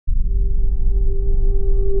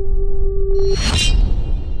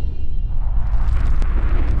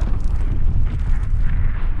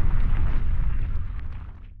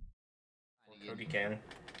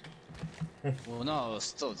Well, no,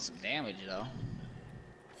 still some damage though.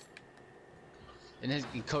 In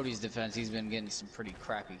Cody's defense, he's been getting some pretty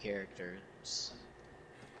crappy characters.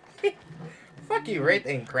 Fuck you, right?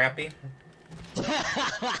 Ain't crappy.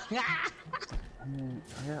 I mean,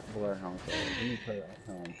 I got Bloodhound, so let me play that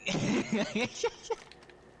home. R99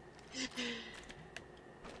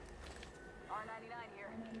 here.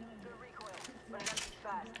 Good recoil, but it has to be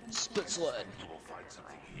fast. Split sled. We'll find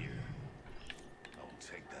something here. I will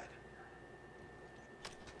take that.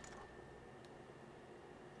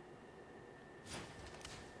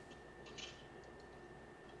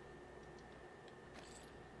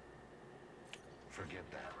 Forget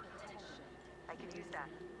that. I can use that.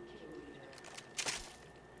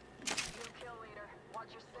 You kill leader. Watch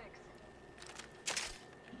your six.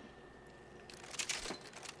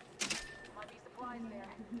 Might be supplies there.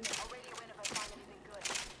 I'll radio in if I find anything good.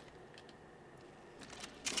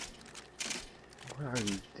 What are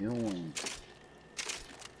you doing?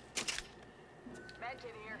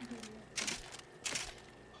 Medkit here.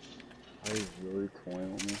 Are you really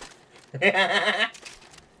toying with me?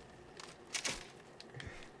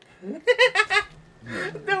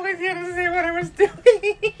 No one's gonna see what I was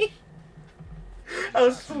doing. I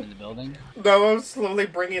was in the building. No, I was slowly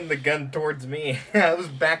bringing the gun towards me. I was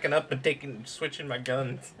backing up and switching my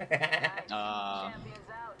guns. Champions out.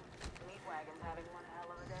 Meat wagon's having one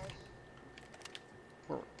hell of a day.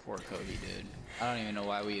 Poor Cody, dude. I don't even know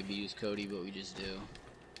why we abuse Cody, but we just do.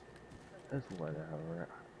 That's whatever.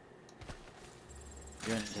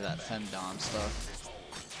 You're into that femdom stuff.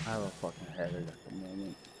 I have a fucking headache at the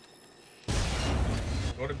moment.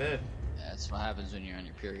 Go to bed. Yeah, that's what happens when you're on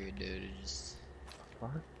your period, dude. It just...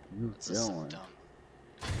 Fuck you It's just so doing? dumb.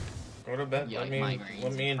 Go to bed. Yeah, let like me migraines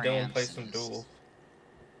and and Dylan play cramps some and duels.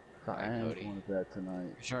 I am Cody. going to bed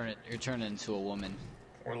tonight. You're turning into a woman.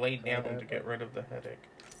 Or lay down to get rid of the headache.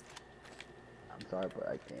 I'm sorry, but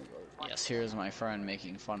I can't go. Yes, here's my friend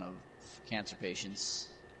making fun of cancer patients.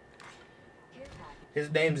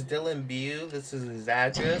 His name's Dylan Bew. This is his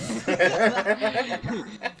address.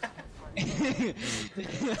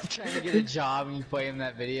 Trying to get a job and you play him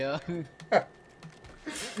that video.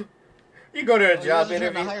 You go to a Oh, job you guys are trying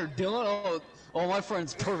interview. to hire Dylan? Oh, my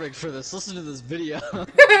friend's perfect for this. Listen to this video. Volta's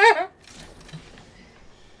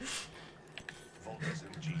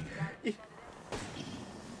MG. Take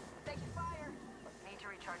your fire. Need to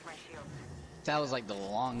recharge my shield. That was like the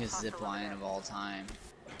longest zip line of all time.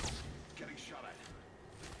 Getting shot at.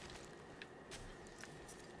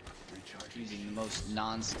 Recharging. Using the most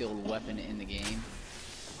non-skilled weapon in the game.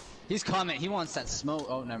 He's coming. He wants that smoke.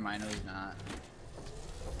 Oh, never mind. No, he's not.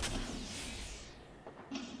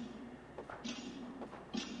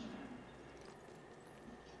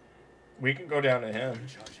 We can go down to him.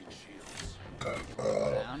 Recharging shields. Go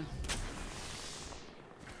down.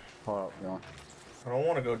 Hold up, Dylan. I don't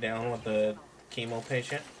want to go down with the chemo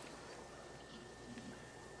patient.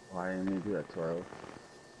 Why didn't you do that, Toro?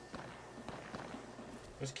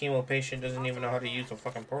 This chemo patient doesn't even know how to use a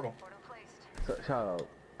fucking portal. Portal placed. Shut up.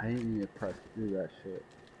 I didn't need to press do that shit.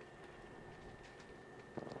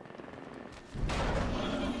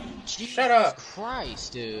 Shut up. Jesus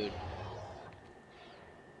Christ, dude.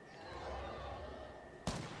 A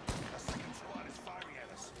second squad is firing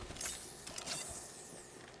at us.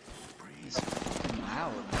 He's fucking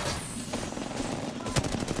loud.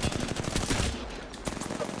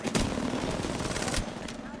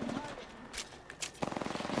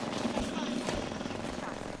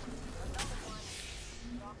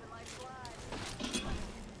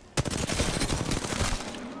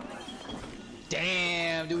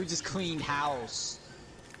 Damn, dude, we just cleaned house.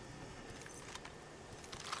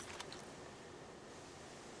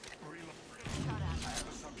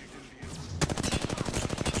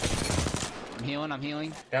 I'm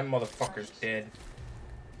healing. That motherfucker's dead.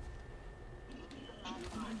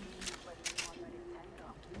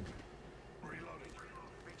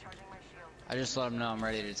 Recharging my shield. I just let him know I'm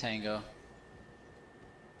ready to tango.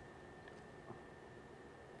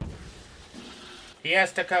 He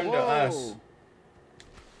has to come to us.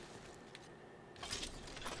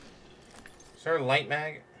 Is there a light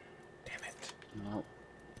mag? Damn it. No.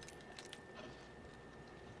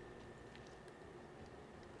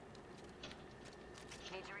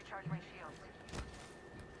 Need to recharge my shield.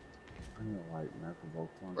 I need a light man for both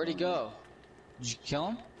ones. Where'd he go? Did you kill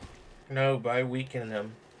him? No, but I weakened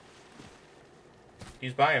him.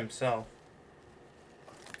 He's by himself.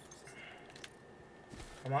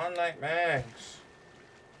 Come on, light mags.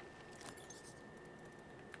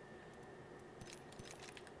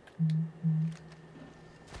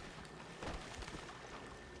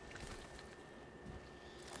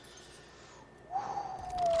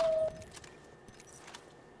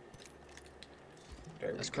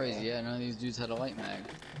 There That's we crazy. go. Yeah, none of these dudes had a light mag.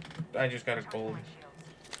 I just got a gold.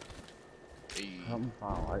 Hey. I'm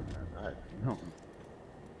fine like that. No.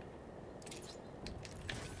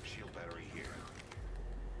 Shield battery here.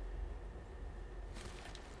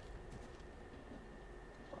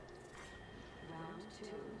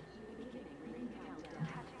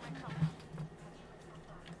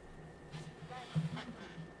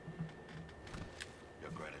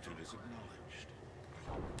 Your gratitude is acknowledged.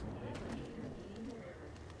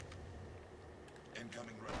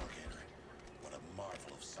 Incoming replicator. What a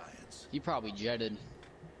marvel of science. He probably jetted.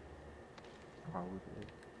 Probably.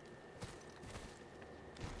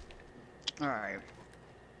 Alright.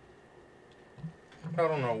 I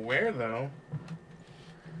don't know where though.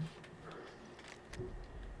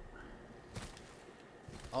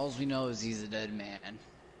 All we know is he's a dead man.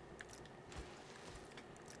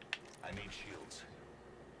 I need shields.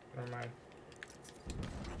 Never mind.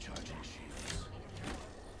 Recharging shields.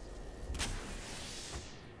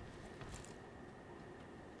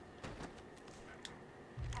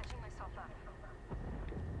 Patching myself up.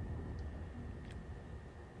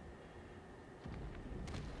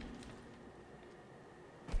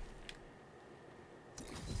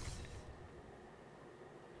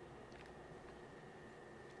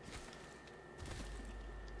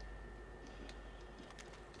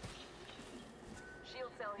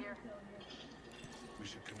 Shield cell here. We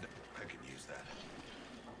should conduct. I can use that.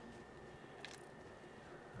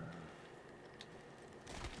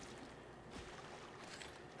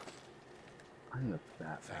 I need a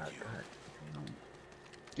fat Thank bad you. guy.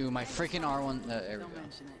 Dude, my freaking R1. There we go.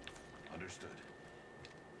 Understood.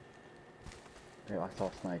 Hey, I saw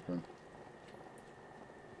sniping.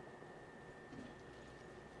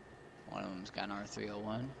 One of them's got an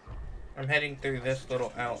R301. I'm heading through this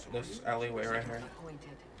little this alleyway right here.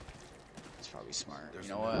 That's probably smart. You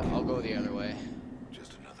know what? I'll go the other way.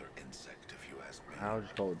 Just another insect, if you ask me. I'll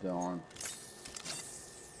just go with Dylan.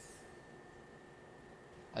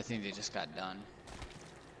 I think they just got done.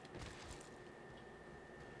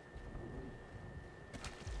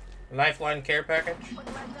 Lifeline care package.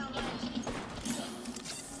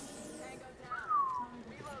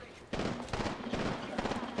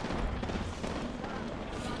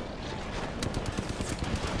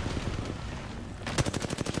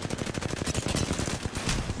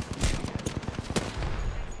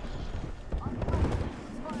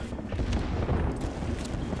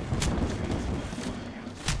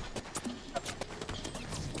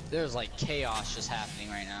 There's like chaos just happening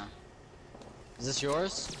right now. Is this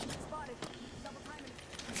yours?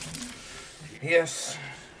 Yes,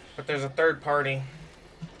 but there's a third party. You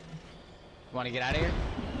want to get out of here?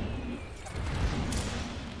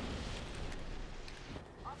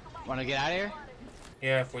 Want to get out of here?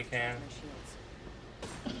 Yeah, if we can.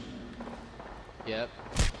 Yep.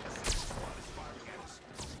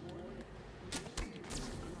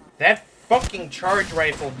 That fucking charge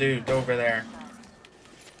rifle dude over there.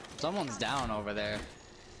 Someone's down over there.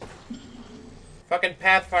 Fucking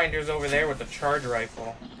Pathfinder's over there with the charge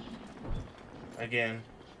rifle. Again.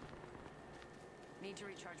 Need to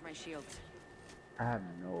recharge my shields. I have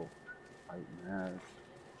no fight mag.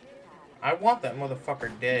 I want that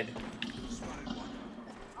motherfucker dead.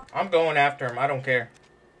 I'm going after him. I don't care.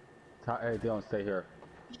 Hey, Dylan, stay here.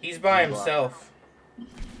 He's by himself. And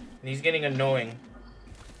he's getting annoying.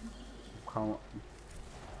 Come,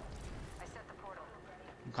 I set the portal.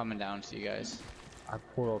 I'm coming down to you guys. I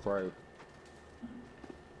pulled up right.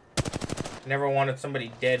 Never wanted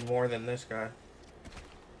somebody dead more than this guy.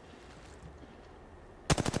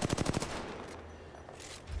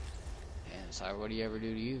 Man, sorry, what do you ever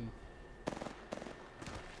do to you?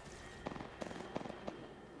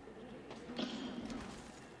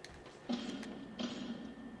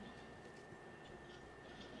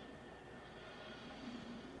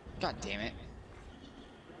 God damn it.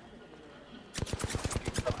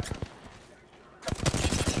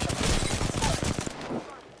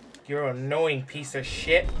 You're an annoying piece of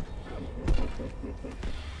shit. I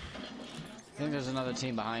think there's another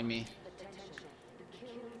team behind me.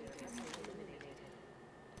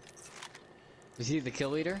 Is he the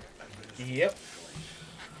kill leader? Yep.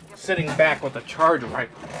 Sitting back with a charge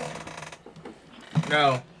rifle.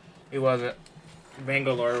 No, he wasn't.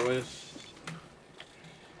 Bangalore was.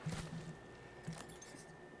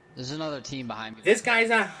 There's another team behind me. This guy's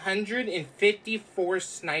 154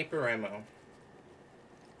 sniper ammo.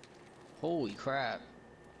 Holy crap.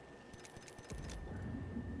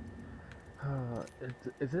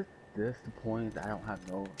 Is this the point that I don't have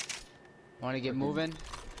no Want to get moving?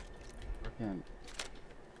 freaking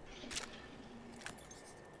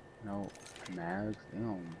no mags?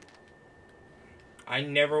 Damn. I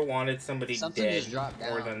never wanted somebody Something dead just dropped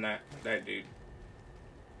more down. than that dude.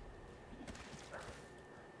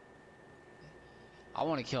 I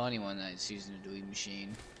want to kill anyone that's using a deleting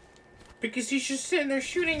machine. Because he's just sitting there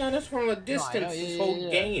shooting at us from a distance this whole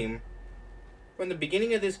game. From the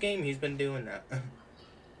beginning of this game, he's been doing that.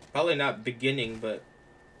 Probably not beginning, but...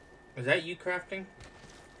 Is that you crafting?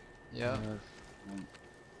 Yeah.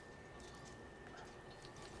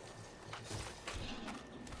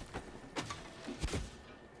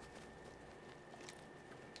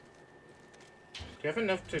 Do you have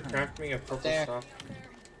enough to craft me a purple There. stock?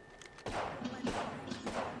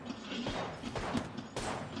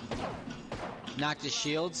 Knocked his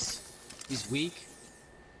shields. He's weak.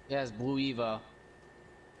 He has blue Evo.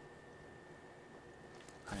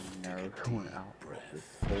 I never going out. This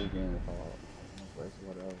whole game is all.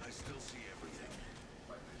 What else? I still see everything.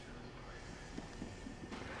 My vision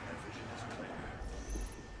is clear.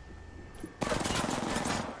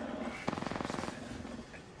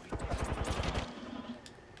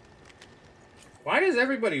 Why does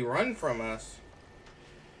everybody run from us?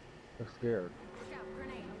 I'm scared.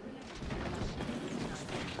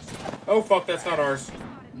 Oh fuck, that's not ours.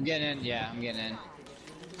 I'm getting in. Yeah, I'm getting in.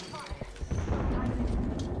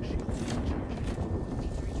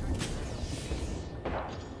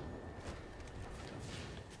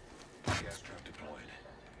 Gas trap deployed.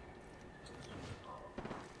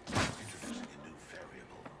 Introducing a new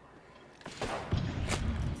variable.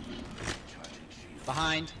 Charging shield.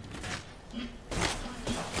 Behind.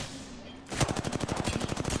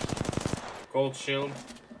 Gold shield.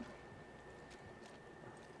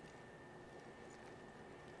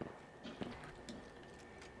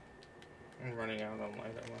 I'm running out on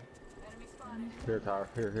light ammo. Enemy spotted. Here, Tyler.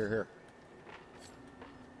 Here.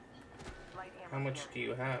 Light ammo How much here. do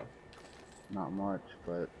you have? Not much,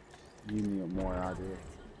 but you need more than I do.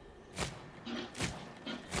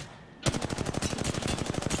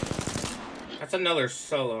 That's another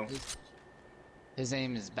solo. His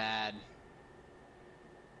aim is bad.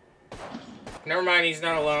 Never mind, he's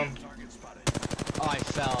not alone. Target spotted. Oh, I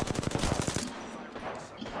fell.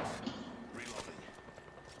 Reloading.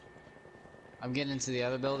 I'm getting into the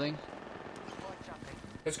other building.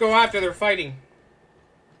 Let's go after, they're fighting.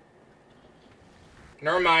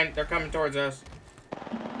 Never mind, they're coming towards us.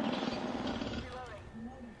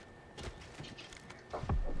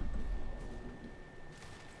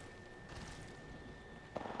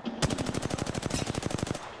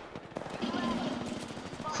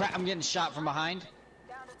 Crap, I'm getting shot from behind.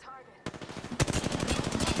 Down to target.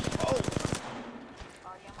 Oh,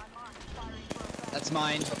 Already on my mark. Firing for effect. that's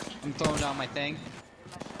mine. I'm throwing down my thing.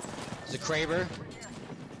 There's a Kraber.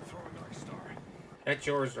 Throwing Dark Star. That's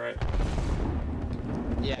yours, right?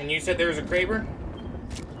 Yeah. And you said there was a Kraber?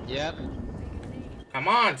 Yep. Come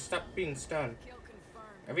on, stop being stunned.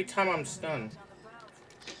 Every time I'm stunned.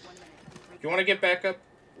 You want to get back up?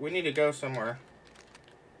 We need to go somewhere.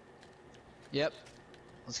 Yep.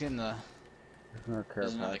 Let's get in the. There's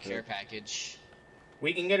There's another another care care package. package.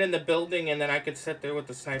 We can get in the building and then I could sit there with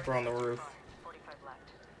the sniper on the roof. 45 left.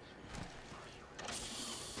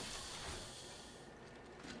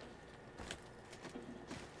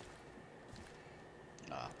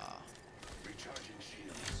 Recharging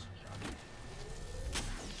shields.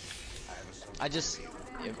 I have a soldier I just. right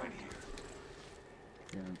Yep. here.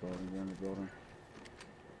 Get in the building.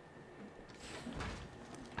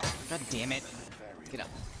 God damn it. Get up.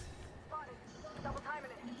 Spotted. Double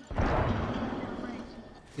timing it.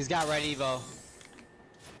 He's got red Evo.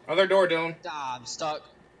 Other door, Dylan. Ah, I'm stuck.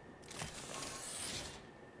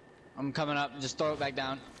 I'm coming up. Just throw it back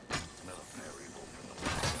down. Another variable from the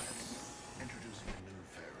process. Introducing a new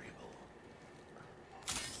variable.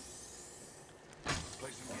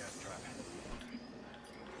 Placing gas trap.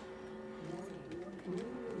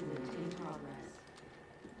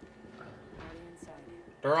 Already inside.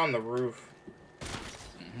 They're on the roof.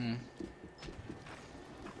 Mm-hmm.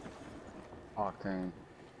 Octane.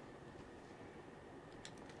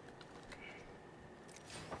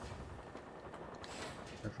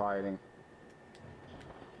 They're fighting.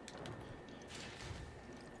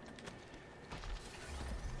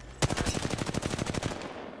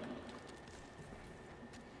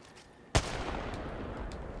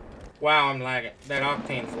 Wow, I'm lagging. That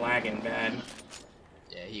Octane's lagging bad.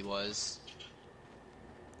 Yeah, he was.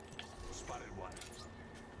 Spotted one.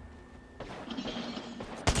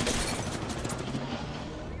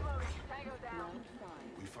 Reloading. Tango down. Round 5.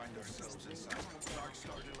 We find ourselves inside. Dark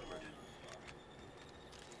Star delivered.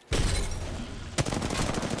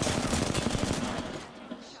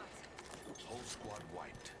 Whole squad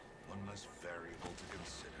wiped. One less variable to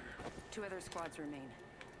consider. 2 other squads remain.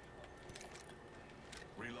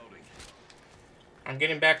 I'm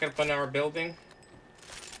getting back up on our building.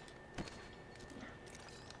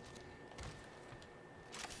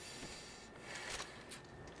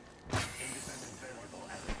 Independent variable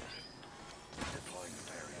added. Deploying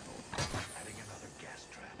variable. Adding another gas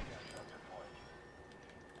trap.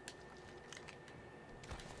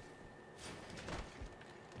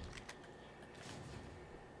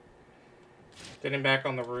 Getting back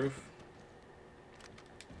on the roof.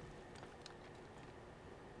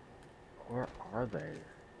 Where are they?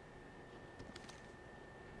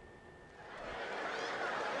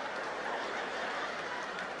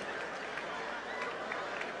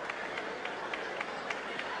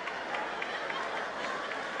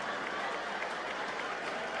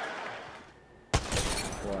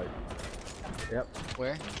 What? Yep.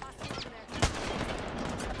 Where?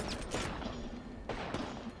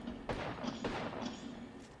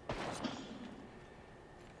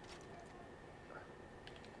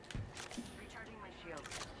 Recharging my shield.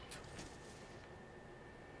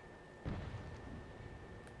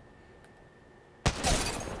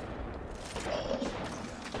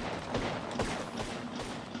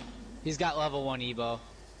 He's got level 1 Ebo.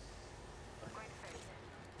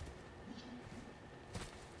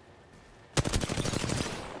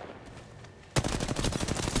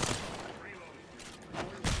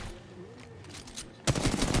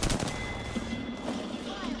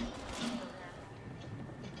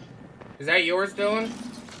 Is that yours, Dylan?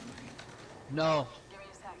 No. Give me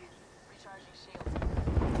a second. Recharging shield.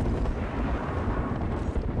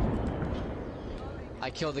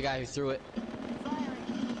 I killed the guy who threw it.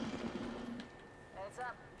 Heads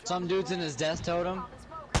up. Some dude's in his death totem. Pop and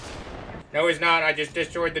smoke. No, he's not. I just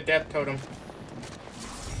destroyed the death totem.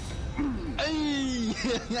 Hey!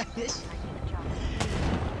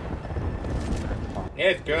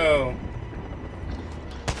 Let's go.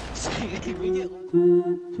 Can we get...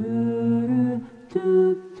 do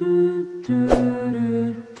do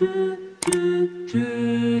do do do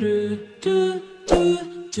do